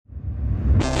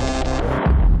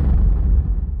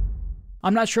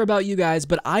I'm not sure about you guys,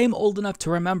 but I am old enough to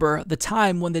remember the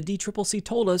time when the DCCC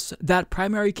told us that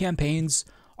primary campaigns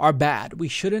are bad. We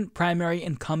shouldn't primary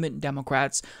incumbent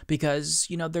Democrats because,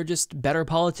 they're just better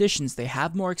politicians. They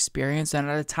have more experience, and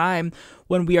at a time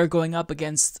when we are going up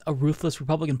against a ruthless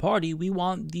Republican Party, we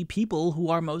want the people who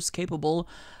are most capable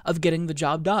of getting the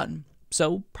job done.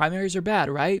 So primaries are bad,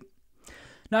 right?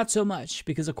 Not so much,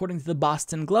 because according to the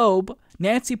Boston Globe,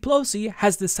 Nancy Pelosi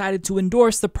has decided to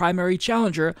endorse the primary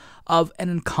challenger of an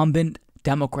incumbent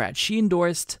Democrat. She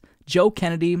endorsed Joe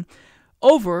Kennedy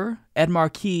over Ed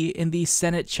Markey in the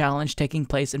Senate challenge taking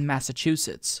place in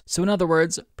Massachusetts. So in other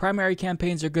words, primary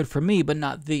campaigns are good for me, but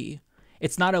not thee.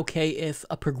 It's not okay if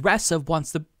a progressive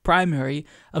wants to primary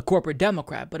a corporate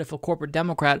Democrat, but if a corporate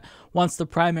Democrat wants to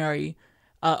primary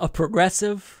a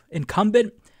progressive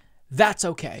incumbent, that's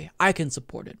okay. I can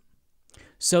support it.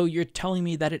 So you're telling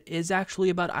me that it is actually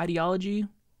about ideology?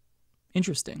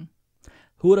 Interesting.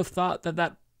 Who would have thought that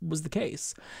that was the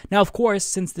case? Now, of course,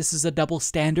 since this is a double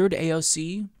standard,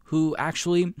 AOC, who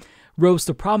actually rose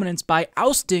to prominence by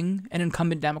ousting an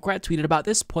incumbent Democrat, tweeted about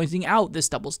this, pointing out this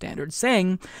double standard,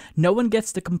 saying, "No one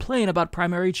gets to complain about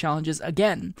primary challenges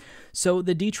again. So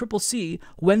the DCCC,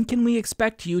 when can we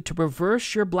expect you to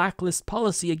reverse your blacklist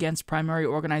policy against primary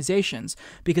organizations?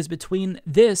 Because between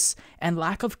this and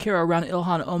lack of care around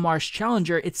Ilhan Omar's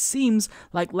challenger, it seems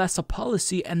like less a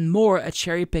policy and more a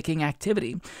cherry-picking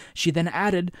activity." She then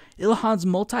added, "Ilhan's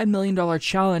multi-million-dollar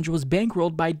challenge was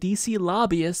bankrolled by DC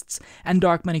lobbyists and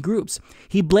dark money groups.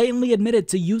 He blatantly admitted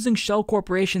to using shell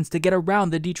corporations to get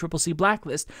around the DCCC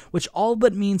blacklist, which all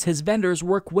but means his vendors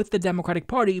work with the Democratic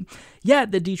Party,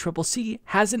 yet the DCCC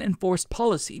hasn't enforced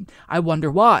policy. I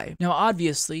wonder why." Now,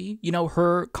 obviously,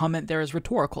 her comment there is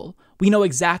rhetorical. We know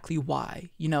exactly why.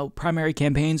 Primary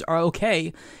campaigns are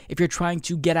okay if you're trying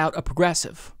to get out a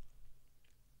progressive.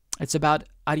 It's about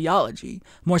ideology.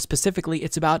 More specifically,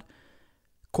 it's about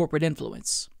corporate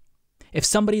influence. If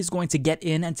somebody is going to get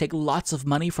in and take lots of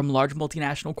money from large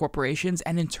multinational corporations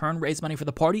and in turn raise money for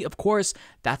the party, of course,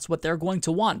 that's what they're going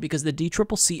to want because the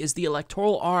DCCC is the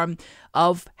electoral arm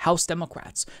of House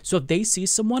Democrats. So if they see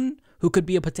someone who could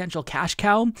be a potential cash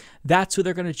cow, that's who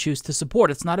they're going to choose to support.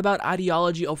 It's not about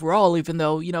ideology overall, even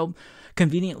though,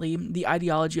 conveniently, the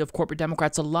ideology of corporate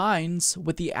Democrats aligns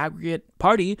with the aggregate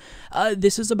party.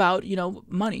 This is about,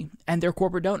 money and their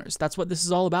corporate donors. That's what this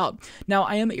is all about. Now,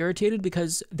 I am irritated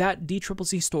because that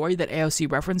DCCC story that AOC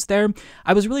referenced there,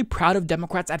 I was really proud of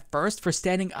Democrats at first for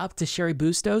standing up to Sherry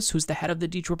Bustos, who's the head of the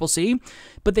DCCC,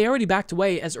 but they already backed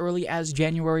away as early as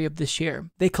January of this year.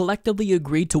 They collectively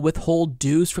agreed to withhold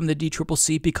dues from the DCCC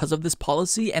because of this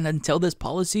policy, and until this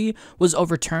policy was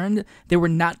overturned, they were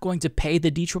not going to pay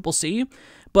the DCCC.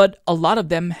 But a lot of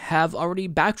them have already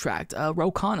backtracked.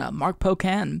 Ro Khanna, Mark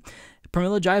Pocan,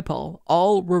 Pramila Jayapal,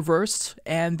 all reversed,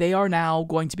 and they are now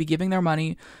going to be giving their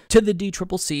money to the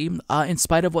DCCC in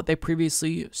spite of what they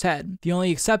previously said. The only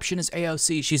exception is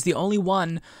AOC. She's the only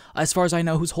one, as far as I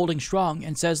know, who's holding strong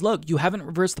and says, look, you haven't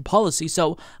reversed the policy,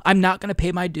 so I'm not going to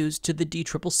pay my dues to the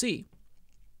DCCC.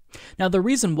 Now, the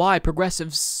reason why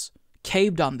progressives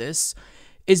caved on this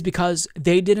is because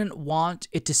they didn't want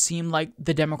it to seem like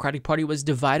the Democratic Party was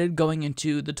divided going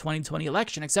into the 2020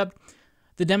 election, except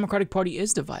the Democratic Party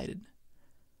is divided.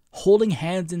 Holding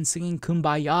hands and singing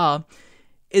Kumbaya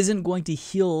isn't going to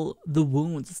heal the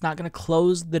wounds. It's not going to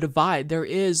close the divide. There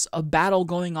is a battle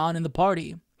going on in the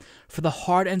party for the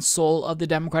heart and soul of the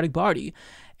Democratic Party.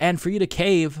 And for you to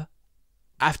cave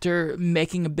after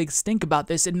making a big stink about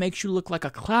this, it makes you look like a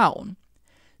clown.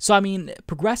 So,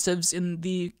 progressives in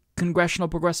the Congressional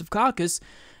Progressive Caucus,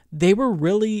 they were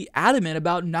really adamant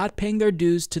about not paying their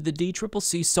dues to the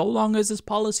DCCC so long as this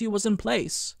policy was in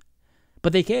place.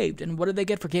 But they caved, and what did they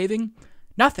get for caving?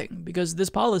 Nothing, because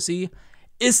this policy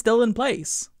is still in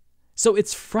place. So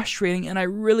it's frustrating, and I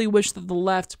really wish that the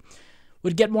left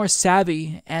would get more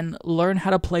savvy and learn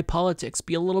how to play politics,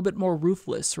 be a little bit more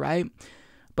ruthless, right?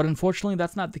 But unfortunately,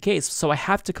 that's not the case. So I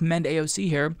have to commend AOC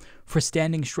here for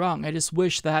standing strong. I just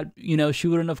wish that, she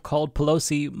wouldn't have called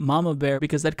Pelosi Mama Bear,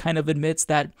 because that kind of admits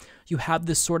that you have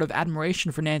this sort of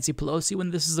admiration for Nancy Pelosi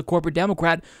when this is a corporate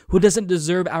Democrat who doesn't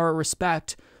deserve our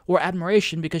respect or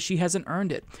admiration because she hasn't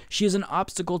earned it. She is an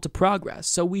obstacle to progress.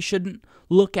 So we shouldn't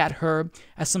look at her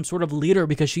as some sort of leader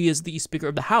because she is the Speaker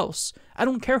of the House. I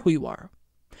don't care who you are.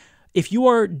 If you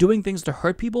are doing things to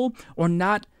hurt people or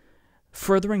not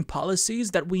furthering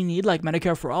policies that we need, like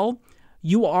Medicare for all,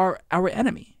 you are our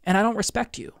enemy, and I don't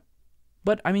respect you.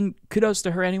 But, kudos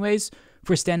to her anyways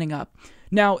for standing up.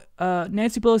 Now,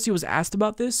 Nancy Pelosi was asked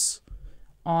about this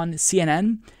on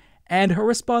CNN, and her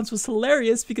response was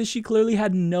hilarious because she clearly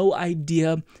had no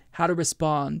idea how to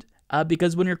respond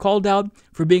because when you're called out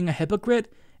for being a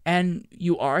hypocrite, and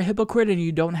you are a hypocrite and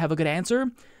you don't have a good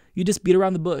answer, you just beat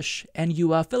around the bush and you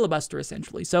filibuster,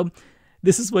 essentially. So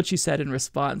this is what she said in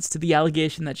response to the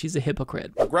allegation that she's a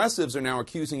hypocrite. Progressives are now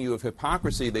accusing you of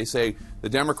hypocrisy. They say the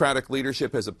Democratic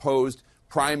leadership has opposed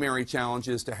primary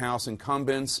challenges to House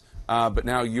incumbents, but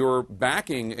now you're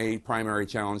backing a primary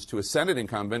challenge to a Senate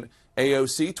incumbent.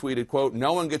 AOC tweeted, quote,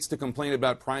 "No one gets to complain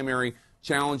about primary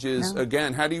challenges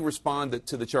again." How do you respond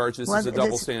to the charge this is a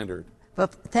double standard? Well,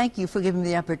 thank you for giving me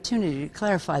the opportunity to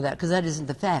clarify that, because that isn't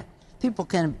the fact. People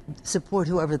can support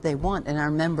whoever they want, and our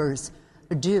members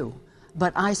do.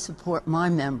 But I support my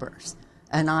members,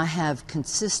 and I have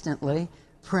consistently,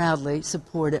 proudly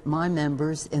supported my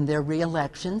members in their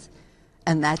re-elections,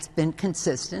 and that's been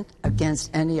consistent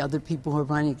against any other people who are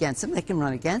running against them. They can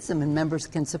run against them, and members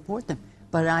can support them.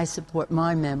 But I support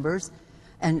my members,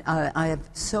 and I am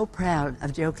so proud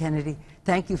of Joe Kennedy.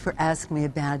 Thank you for asking me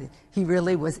about it. He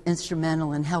really was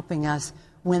instrumental in helping us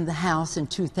win the House in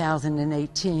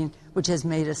 2018, which has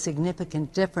made a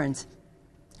significant difference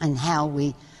in how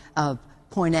we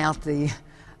point out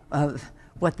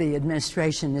what the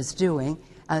administration is doing.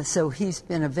 So he's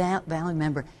been a valiant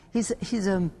member. He's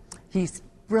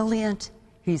brilliant.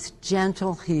 He's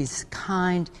gentle. He's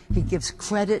kind. He gives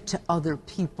credit to other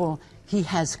people. He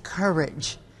has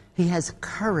courage. He has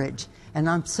courage. And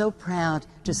I'm so proud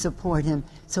to support him.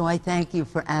 So I thank you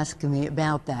for asking me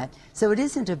about that. So it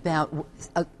isn't about,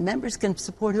 members can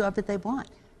support whoever they want.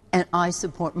 And I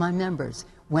support my members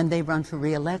when they run for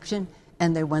re-election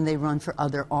and when they run for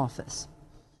other office.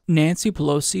 Nancy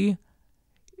Pelosi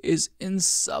is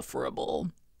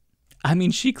insufferable. I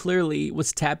mean, she clearly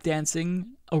was tap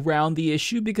dancing around the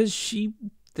issue because she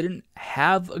didn't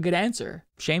have a good answer.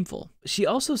 Shameful. She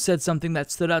also said something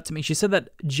that stood out to me. She said that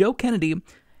Joe Kennedy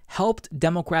helped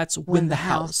Democrats win the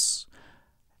House.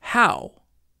 How?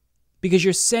 Because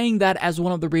you're saying that as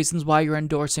one of the reasons why you're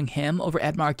endorsing him over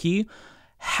Ed Markey.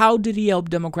 How did he help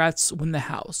Democrats win the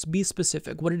House? Be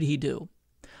specific. What did he do?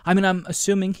 I mean, I'm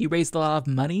assuming he raised a lot of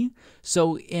money,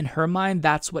 so in her mind,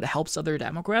 that's what helps other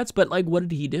Democrats, but like, what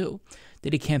did he do?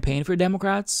 Did he campaign for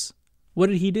Democrats? What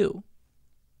did he do?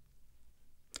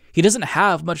 He doesn't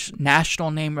have much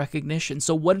national name recognition,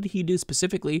 so what did he do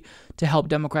specifically to help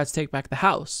Democrats take back the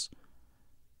House?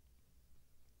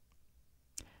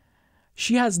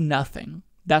 She has nothing.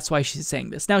 That's why she's saying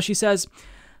this. Now, she says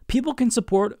people can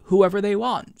support whoever they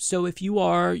want. So if you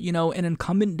are, an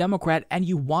incumbent Democrat and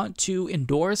you want to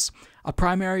endorse a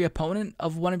primary opponent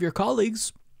of one of your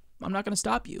colleagues, I'm not going to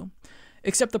stop you.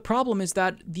 Except the problem is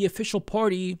that the official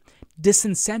party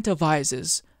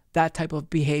disincentivizes that type of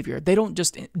behavior. They don't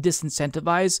just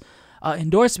disincentivize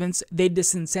endorsements, they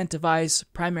disincentivize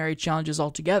primary challenges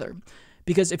altogether.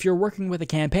 Because if you're working with a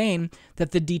campaign that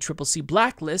the DCCC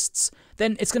blacklists,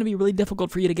 then it's going to be really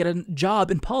difficult for you to get a job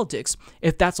in politics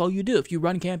if that's all you do, if you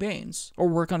run campaigns or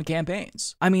work on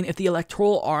campaigns. I mean, if the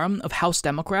electoral arm of House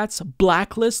Democrats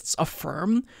blacklists a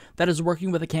firm that is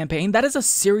working with a campaign, that is a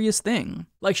serious thing.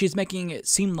 Like, she's making it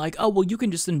seem like, oh, well, you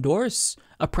can just endorse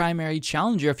a primary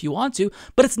challenger if you want to,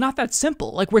 but it's not that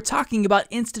simple. Like, we're talking about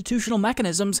institutional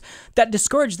mechanisms that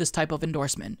discourage this type of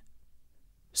endorsement.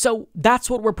 So that's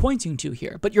what we're pointing to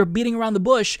here. But you're beating around the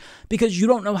bush because you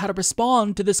don't know how to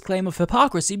respond to this claim of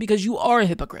hypocrisy because you are a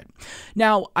hypocrite.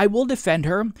 Now, I will defend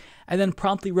her and then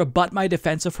promptly rebut my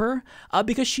defense of her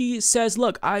because she says,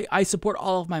 look, I support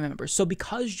all of my members. So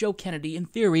because Joe Kennedy, in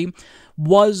theory,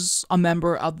 was a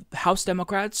member of House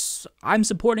Democrats, I'm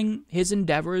supporting his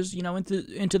endeavors,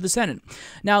 into the Senate.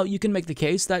 Now, you can make the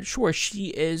case that, sure, she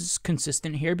is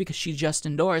consistent here because she just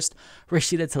endorsed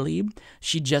Rashida Tlaib.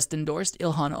 She just endorsed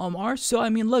Ilhan Omar. So, I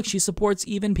mean, look, she supports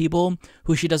even people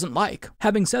who she doesn't like.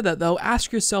 Having said that, though,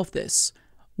 ask yourself this.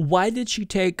 Why did she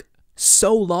take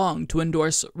so long to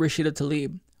endorse Rashida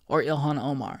Tlaib or Ilhan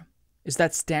Omar? Is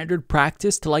that standard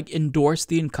practice to endorse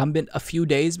the incumbent a few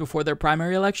days before their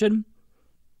primary election?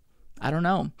 I don't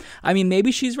know. I mean,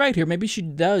 maybe she's right here. Maybe she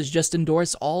does just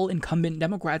endorse all incumbent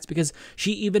Democrats because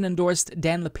she even endorsed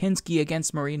Dan Lipinski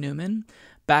against Marie Newman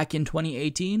back in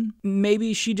 2018.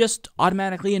 Maybe she just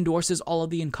automatically endorses all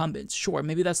of the incumbents. Sure,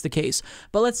 maybe that's the case.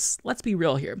 But let's be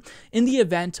real here. In the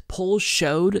event, polls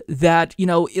showed that,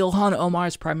 Ilhan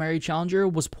Omar's primary challenger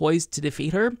was poised to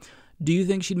defeat her. Do you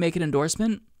think she'd make an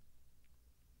endorsement?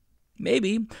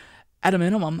 Maybe. At a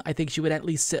minimum, I think she would at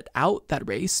least sit out that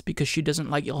race because she doesn't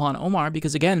like Ilhan Omar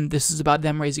because, again, this is about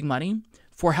them raising money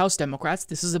for House Democrats.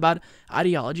 This is about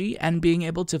ideology and being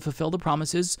able to fulfill the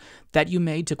promises that you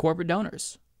made to corporate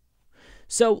donors.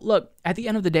 So, look, at the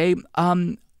end of the day,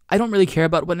 I don't really care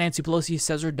about what Nancy Pelosi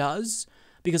says or does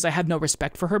because I have no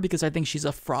respect for her because I think she's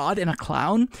a fraud and a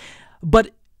clown.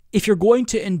 But if you're going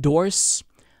to endorse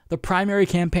the primary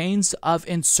campaigns of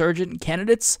insurgent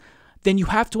candidates, then you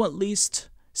have to at least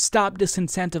stop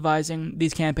disincentivizing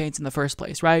these campaigns in the first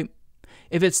place, right?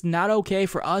 If it's not okay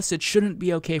for us, it shouldn't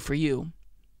be okay for you.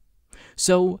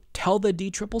 So tell the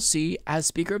DCCC, as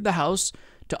Speaker of the House,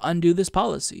 to undo this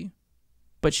policy.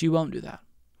 But she won't do that,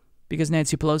 because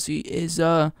Nancy Pelosi is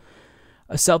a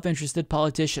self-interested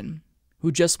politician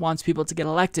who just wants people to get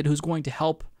elected, who's going to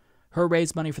help her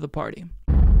raise money for the party.